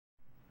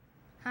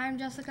Hi, I'm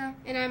Jessica.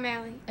 And I'm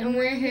Allie. And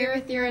we're here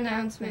with your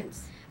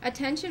announcements.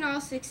 Attention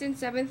all 6th and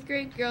 7th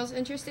grade girls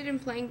interested in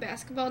playing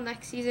basketball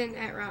next season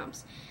at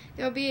ROMS.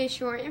 There will be a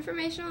short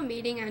informational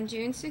meeting on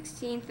June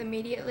 16th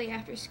immediately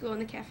after school in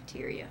the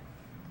cafeteria.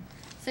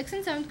 6th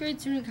and 7th grade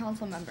student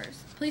council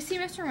members, please see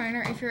Mr.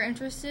 Miner if you're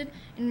interested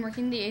in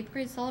working the 8th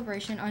grade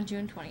celebration on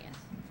June 20th.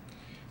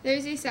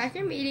 There's a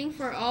soccer meeting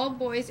for all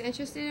boys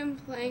interested in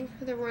playing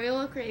for the Royal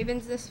Oak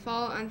Ravens this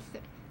fall on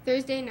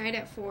Thursday night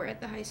at 4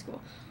 at the high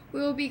school. We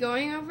will be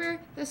going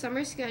over the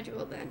summer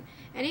schedule then.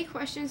 Any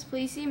questions,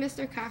 please see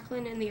Mr.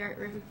 Coughlin in the art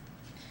room.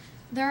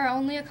 There are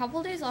only a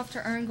couple days left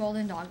to earn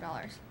Golden Dog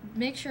Dollars.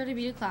 Make sure to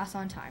be to class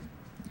on time.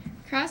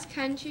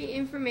 Cross-country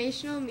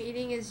informational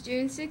meeting is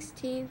June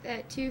 16th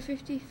at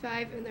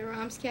 2:55 in the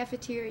ROMS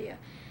cafeteria.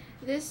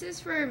 This is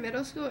for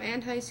middle school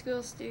and high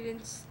school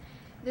students.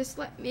 This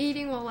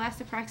meeting will last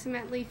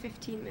approximately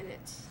 15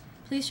 minutes.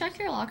 Please check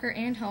your locker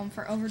and home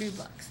for overdue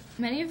books.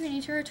 Many of you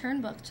need to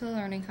return books to the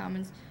Learning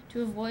Commons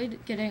to avoid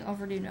getting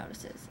overdue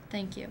notices.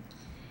 Thank you.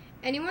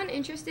 Anyone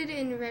interested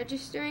in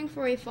registering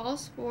for a fall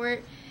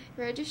sport,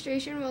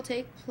 registration will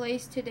take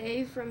place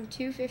today from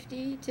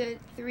 2:50 to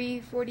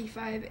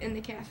 3:45 in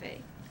the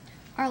cafe.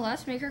 Our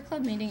last Maker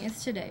Club meeting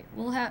is today.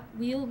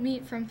 We'll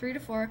meet from 3 to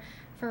 4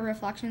 for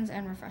reflections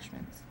and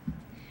refreshments.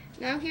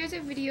 Now here's a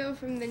video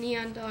from the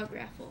Neon Dog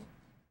Raffle.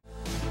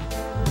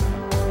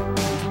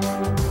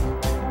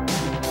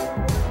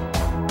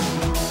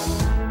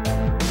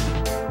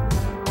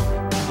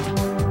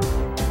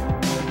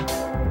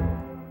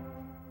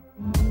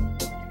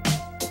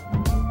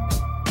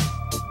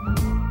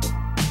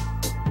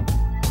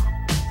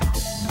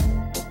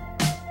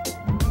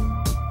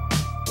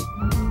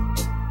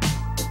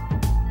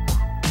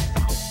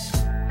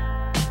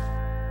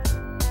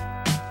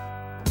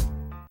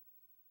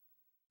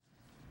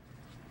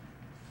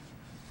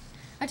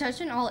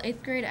 Attention all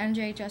 8th grade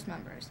NJHS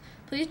members.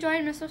 Please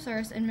join Ms.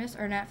 Osiris and Ms.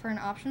 Ernett for an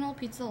optional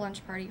pizza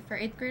lunch party for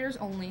 8th graders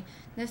only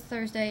this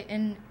Thursday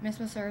in Ms.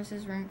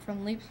 Osiris' room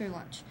from leap through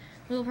lunch.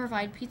 We will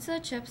provide pizza,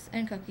 chips,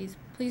 and cookies.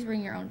 Please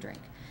bring your own drink.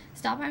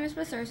 Stop by Ms.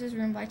 Osiris'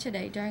 room by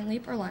today during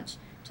leap or lunch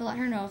to let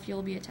her know if you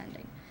will be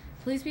attending.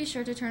 Please be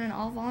sure to turn in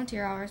all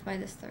volunteer hours by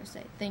this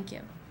Thursday. Thank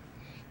you.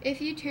 If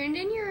you turned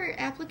in your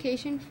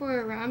application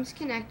for ROMS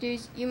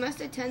Connectors, you must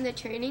attend the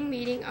training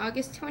meeting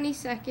August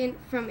 22nd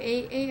from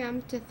 8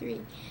 a.m. to 3.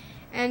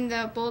 And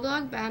the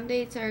Bulldog Bound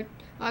dates are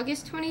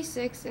August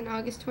 26th and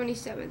August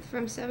 27th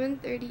from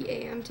 7:30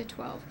 a.m. to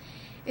 12.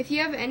 If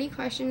you have any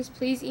questions,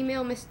 please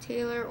email Ms.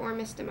 Taylor or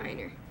Mr.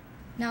 Miner.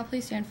 Now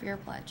please stand for your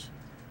pledge.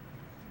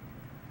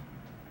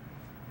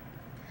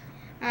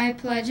 I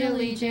pledge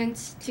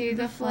allegiance to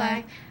the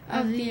flag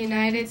of the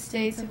United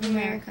States of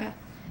America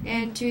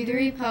and to the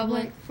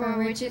republic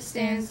for which it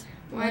stands,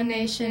 one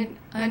nation,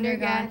 under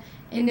God,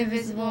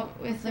 indivisible,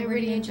 with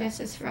liberty and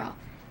justice for all.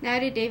 Now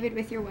to David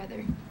with your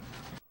weather.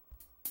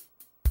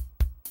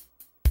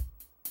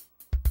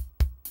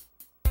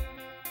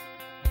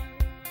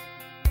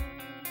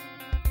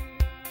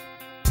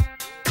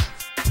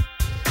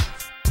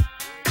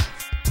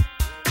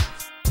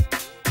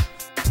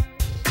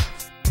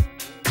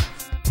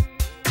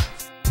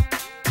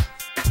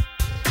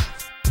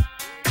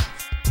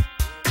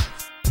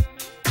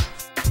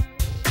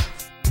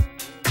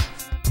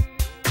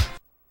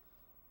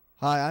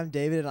 Hi, I'm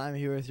David and I'm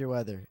here with your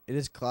weather. It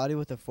is cloudy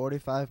with a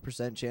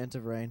 45% chance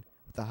of rain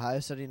with a high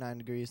of 79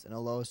 degrees and a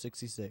low of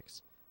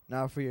 66.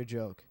 Now for your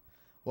joke.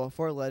 What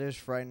 4 letters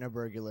frighten a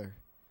burglar?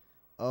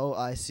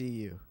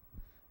 O-I-C-U.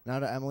 Now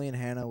to Emily and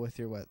Hannah with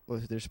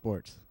their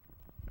sports.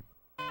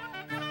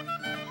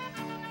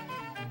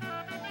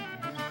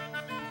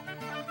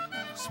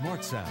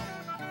 Smart Sound.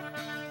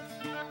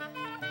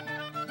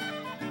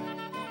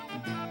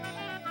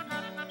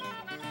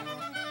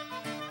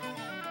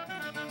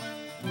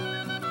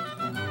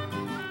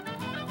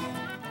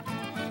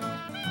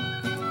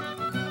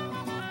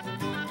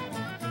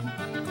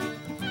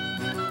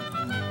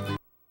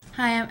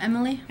 Hi, I'm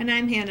Emily. And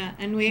I'm Hannah,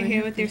 and we're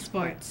here with your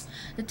sports.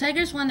 The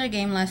Tigers won their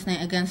game last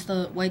night against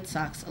the White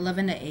Sox,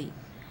 11-8.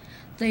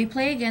 They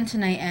play again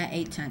tonight at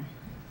 8:10.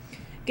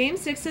 Game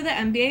 6 of the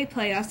NBA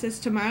playoffs is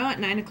tomorrow at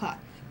 9 o'clock.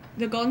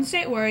 The Golden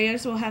State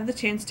Warriors will have the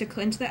chance to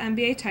clinch the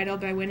NBA title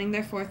by winning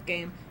their 4th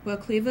game, while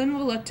Cleveland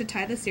will look to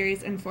tie the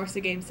series and force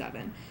a Game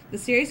 7. The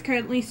series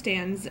currently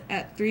stands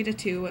at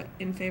 3-2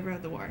 in favor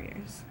of the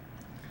Warriors.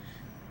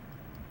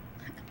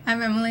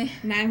 I'm Emily.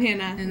 And I'm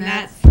Hannah, And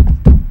that's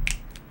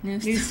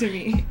news to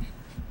me.